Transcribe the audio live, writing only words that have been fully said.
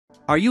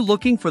Are you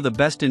looking for the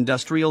best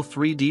industrial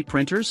 3D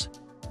printers?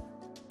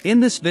 In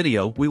this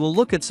video we will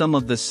look at some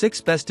of the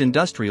 6 best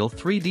industrial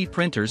 3D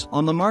printers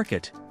on the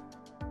market.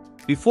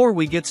 Before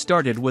we get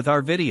started with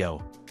our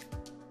video,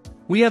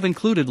 we have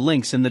included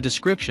links in the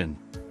description,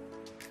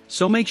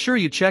 so make sure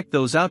you check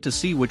those out to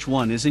see which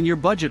one is in your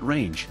budget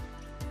range.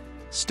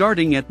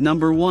 Starting at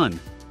number 1.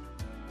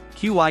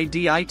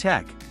 QIDI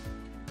Tech.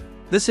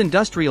 This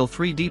industrial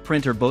 3D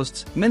printer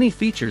boasts many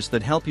features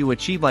that help you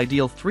achieve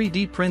ideal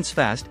 3D prints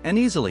fast and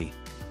easily.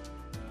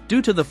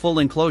 Due to the full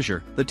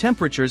enclosure, the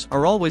temperatures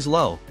are always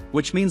low,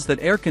 which means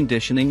that air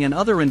conditioning and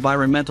other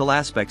environmental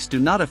aspects do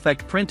not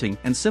affect printing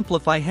and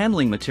simplify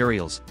handling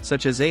materials,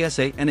 such as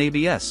ASA and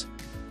ABS.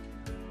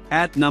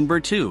 At number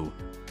 2.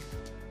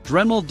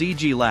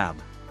 dremeldg Lab.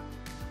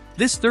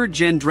 This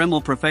 3rd-gen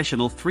Dremel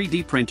Professional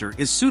 3D printer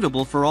is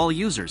suitable for all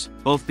users,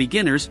 both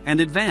beginners and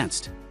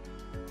advanced.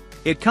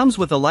 It comes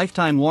with a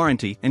lifetime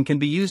warranty and can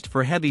be used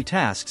for heavy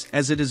tasks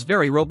as it is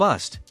very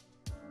robust.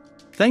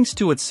 Thanks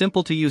to its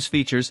simple-to-use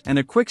features and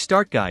a quick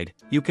start guide,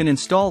 you can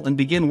install and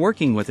begin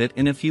working with it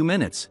in a few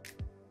minutes.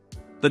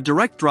 The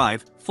direct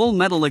drive, full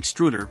metal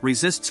extruder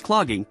resists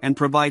clogging and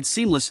provides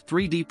seamless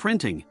 3D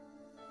printing.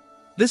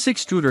 This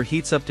extruder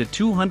heats up to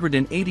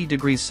 280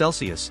 degrees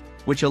Celsius,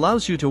 which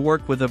allows you to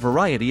work with a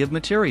variety of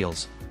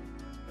materials.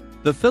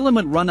 The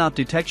filament runout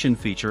detection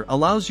feature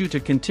allows you to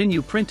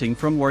continue printing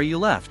from where you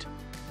left.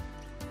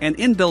 An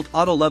inbuilt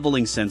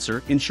auto-leveling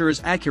sensor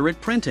ensures accurate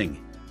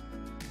printing.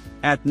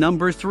 At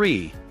number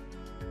 3.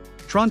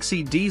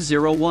 Trunksy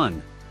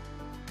D01.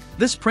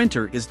 This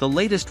printer is the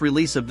latest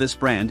release of this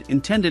brand,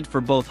 intended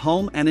for both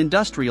home and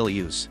industrial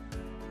use.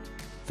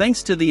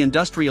 Thanks to the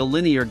industrial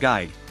linear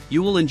guide,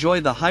 you will enjoy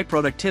the high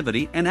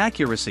productivity and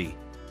accuracy.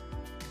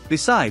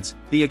 Besides,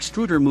 the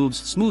extruder moves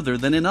smoother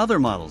than in other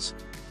models.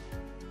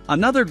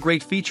 Another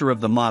great feature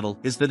of the model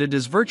is that it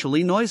is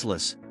virtually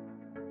noiseless.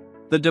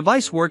 The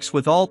device works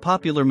with all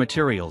popular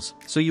materials,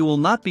 so you will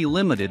not be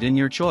limited in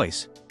your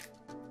choice.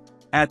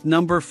 At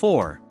number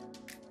 4.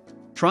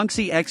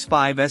 Trunksy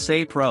X5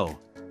 SA Pro.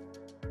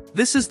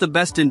 This is the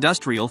best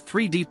industrial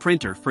 3D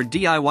printer for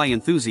DIY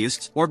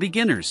enthusiasts or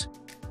beginners.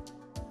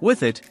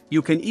 With it,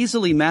 you can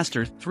easily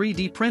master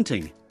 3D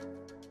printing.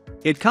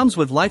 It comes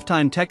with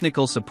lifetime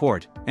technical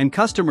support, and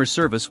customer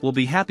service will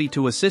be happy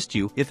to assist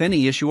you if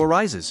any issue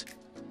arises.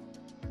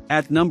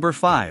 At number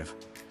 5.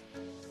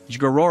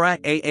 Garora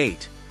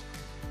A8.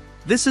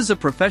 This is a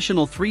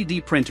professional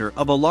 3D printer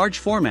of a large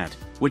format,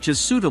 which is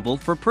suitable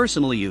for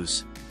personal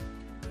use.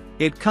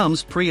 It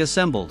comes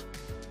pre-assembled.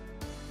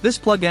 This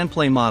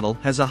plug-and-play model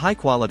has a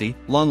high-quality,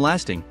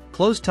 long-lasting,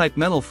 closed-type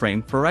metal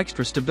frame for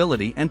extra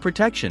stability and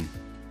protection.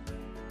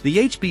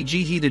 The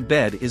HPG heated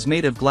bed is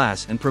made of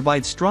glass and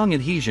provides strong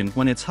adhesion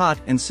when it's hot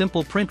and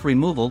simple print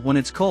removal when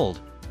it's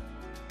cold.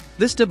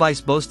 This device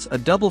boasts a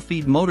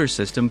double-feed motor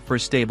system for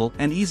stable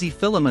and easy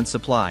filament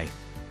supply.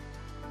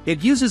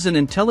 It uses an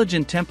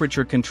intelligent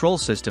temperature control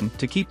system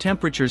to keep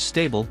temperatures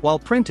stable while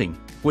printing,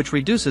 which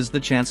reduces the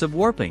chance of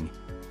warping.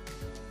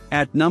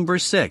 At number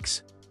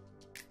 6.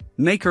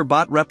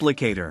 Makerbot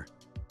Replicator.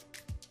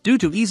 Due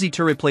to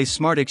easy-to-replace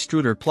Smart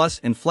Extruder Plus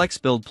and Flex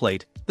Build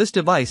Plate, this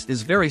device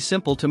is very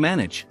simple to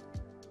manage.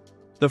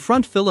 The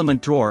front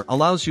filament drawer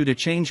allows you to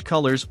change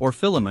colors or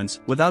filaments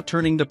without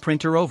turning the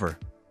printer over.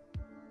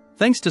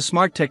 Thanks to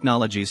smart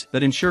technologies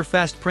that ensure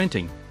fast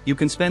printing, you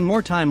can spend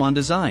more time on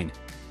design.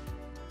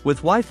 With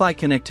Wi-Fi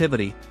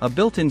connectivity, a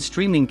built-in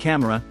streaming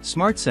camera,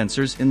 smart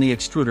sensors in the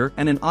extruder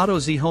and an auto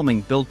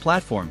Z-homing build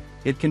platform,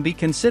 it can be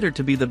considered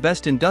to be the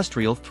best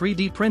industrial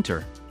 3D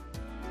printer.